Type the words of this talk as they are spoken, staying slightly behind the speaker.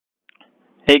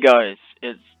Hey guys,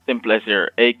 it's Timplace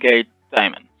here, aka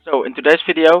Diamond. So in today's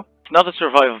video, it's not a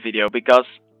survival video because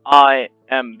I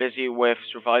am busy with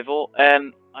survival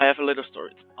and I have a little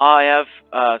story. I have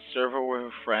a server with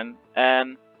a friend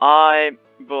and I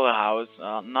built a house,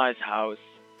 a nice house,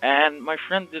 and my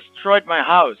friend destroyed my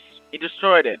house. He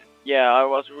destroyed it. Yeah, I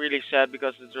was really sad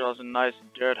because it was a nice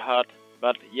dirt hut,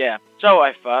 but yeah. So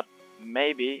I thought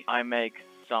maybe I make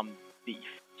some beef.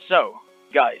 So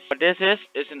guys, what this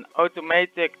is an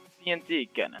automatic TNT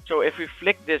cannon. So if we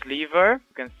flick this lever,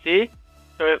 you can see.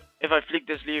 So if I flick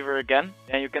this lever again,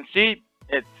 then you can see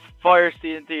it fires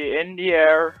TNT in the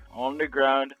air, on the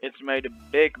ground. It's made a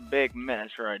big mess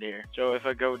right here. So if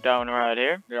I go down right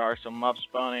here, there are some mobs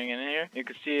spawning in here. You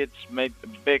can see it's made a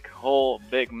big hole,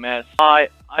 big mess. I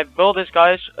built this,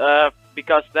 guys,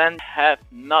 because then have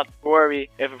not to worry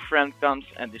if a friend comes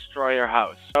and destroy your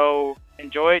house. So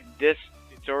enjoy this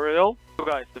tutorial. So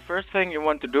guys, the first thing you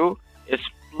want to do is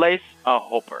place a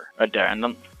hopper right there, and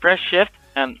then press shift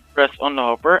and press on the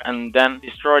hopper and then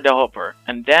destroy the hopper,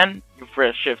 and then you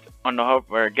press shift on the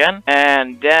hopper again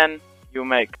and then you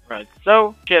make right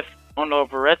so shift on the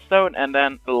hopper redstone and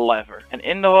then the lever, and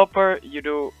in the hopper you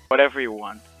do whatever you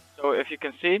want. So if you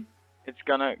can see, it's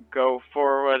gonna go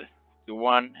forward to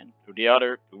one and to the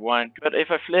other to one, but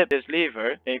if I flip this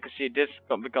lever, then you can see this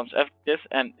becomes active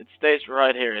and it stays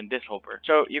right here in this hopper.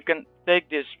 So you can take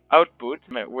this output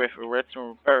with a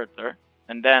redstone reparator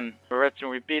and then a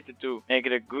redstone repeater to make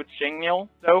it a good signal.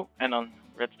 So, and on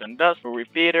redstone dust, a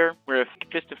repeater with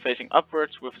piston facing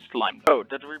upwards with a slime. So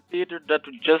that repeater that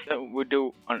we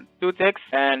do on 2 ticks,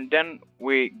 and then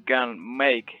we can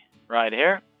make right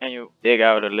here, and you dig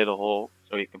out a little hole.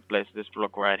 So you can place this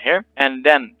block right here and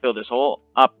then fill this hole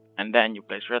up, and then you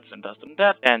place redstone dust on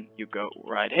that, and you go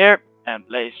right here and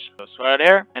place those right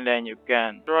here, and then you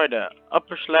can destroy the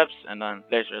upper slabs and then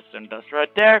place redstone dust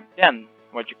right there. Then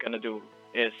what you're gonna do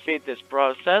is feed this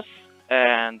process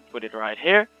and put it right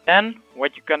here. Then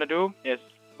what you're gonna do is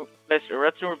place a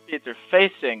redstone repeater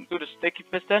facing to the sticky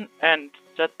piston and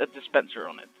set a dispenser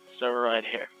on it. So right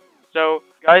here. So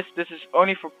guys, this is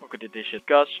only for Pocket Edition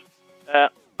because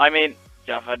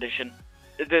Java Edition.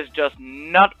 It is just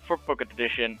not for Pocket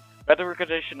Edition. Bedrock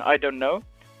Edition, I don't know.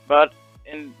 But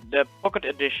in the Pocket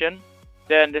Edition,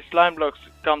 then the slime blocks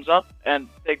comes up and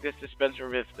take this dispenser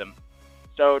with them.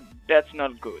 So that's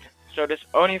not good. So this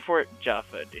only for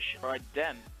Java Edition. Right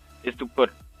then is to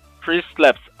put 3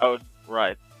 slabs out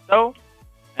right so,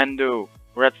 and do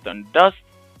redstone dust,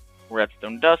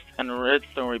 and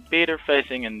redstone repeater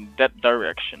facing in that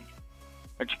direction.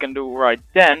 What you can do right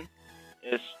then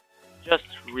is just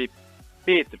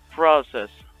repeat the process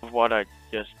of what I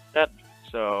just said.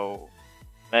 So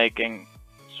making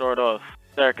sort of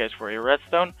staircase for your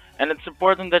redstone, and it's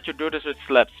important that you do this with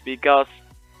slabs because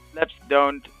slabs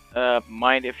don't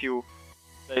mind if you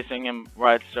placing them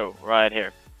right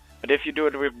here. But if you do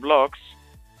it with blocks,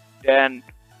 then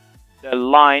the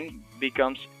line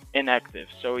becomes inactive,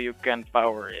 so you can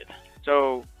power it.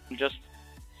 So just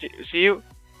see you,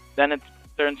 then it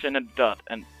turns in a dot,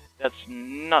 and that's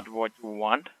not what you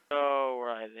want. So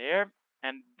right here,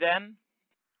 and then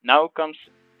now comes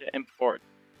the important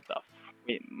stuff.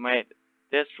 We made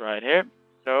this right here,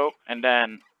 so, and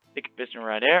then sticky piston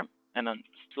right here, and then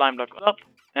slime block up,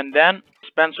 and then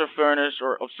dispenser furnace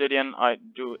or obsidian. I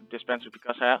do dispenser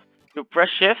because I have to press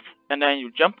shift and then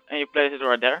you jump and you place it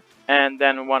right there, and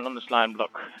then one on the slime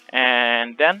block,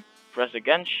 and then press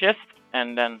again shift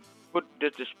and then put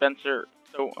this dispenser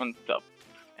so on top,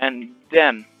 and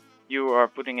then you are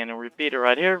putting in a repeater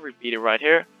right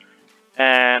here,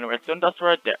 and redstone dust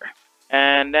right there,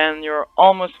 and then you're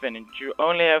almost finished. You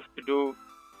only have to do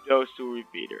those 2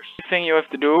 repeaters. The thing you have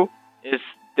to do is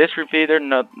this repeater,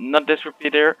 not this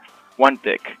repeater, 1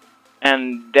 tick,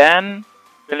 and then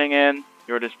filling in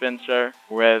your dispenser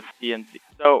with TNT.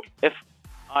 So if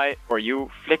I or you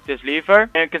flick this lever,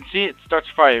 and you can see it starts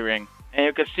firing, and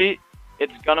you can see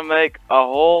it's gonna make a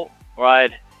hole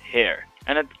right here,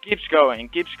 and it keeps going,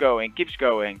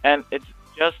 and it's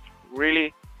just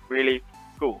really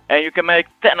cool. And you can make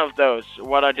 10 of those,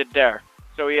 what I did there.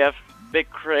 So you have big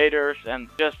craters, and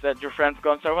just that your friend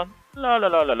comes over,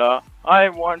 I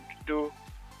want to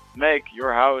make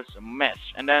your house a mess,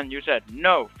 and then you said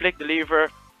no, flick the lever,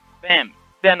 bam,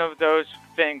 10 of those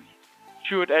things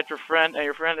shoot at your friend, and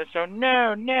your friend is so,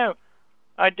 no,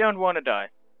 I don't want to die.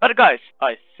 But guys,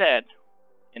 I said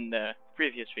in the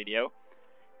previous video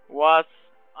was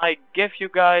I give you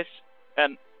guys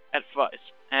an advice,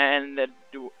 and that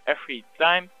do every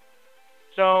time.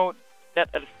 So that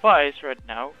advice right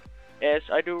now is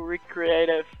I do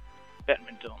recreative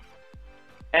badminton,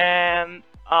 and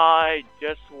I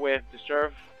just with the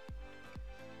serve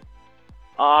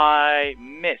I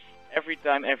missed every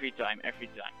time.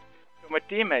 So my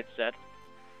teammate said,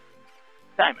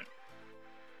 Simon,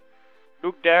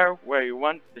 look there where you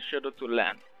want the shuttle to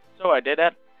land. So I did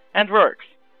that, and it works.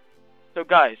 So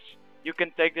guys, you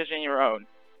can take this in your own.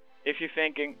 If you're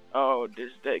thinking, oh,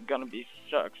 this day gonna be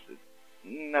sucks, it's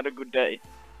not a good day,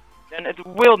 then it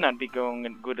will not be going a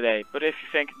good day. But if you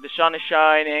think the sun is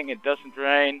shining, it doesn't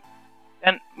rain,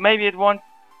 then maybe it won't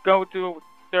go to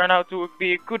turn out to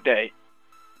be a good day.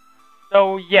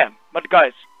 So yeah, but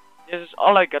guys, this is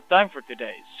all I got time for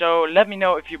today. So let me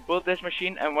know if you built this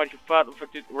machine and what you thought of a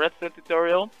redstone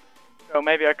tutorial. So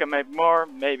maybe I can make more,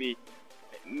 maybe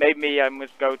I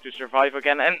must go to survival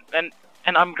again, and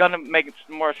I'm gonna make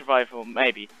more survival,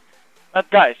 maybe. But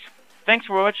guys, thanks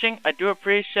for watching, I do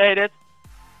appreciate it.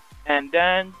 And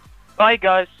then, bye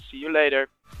guys, see you later.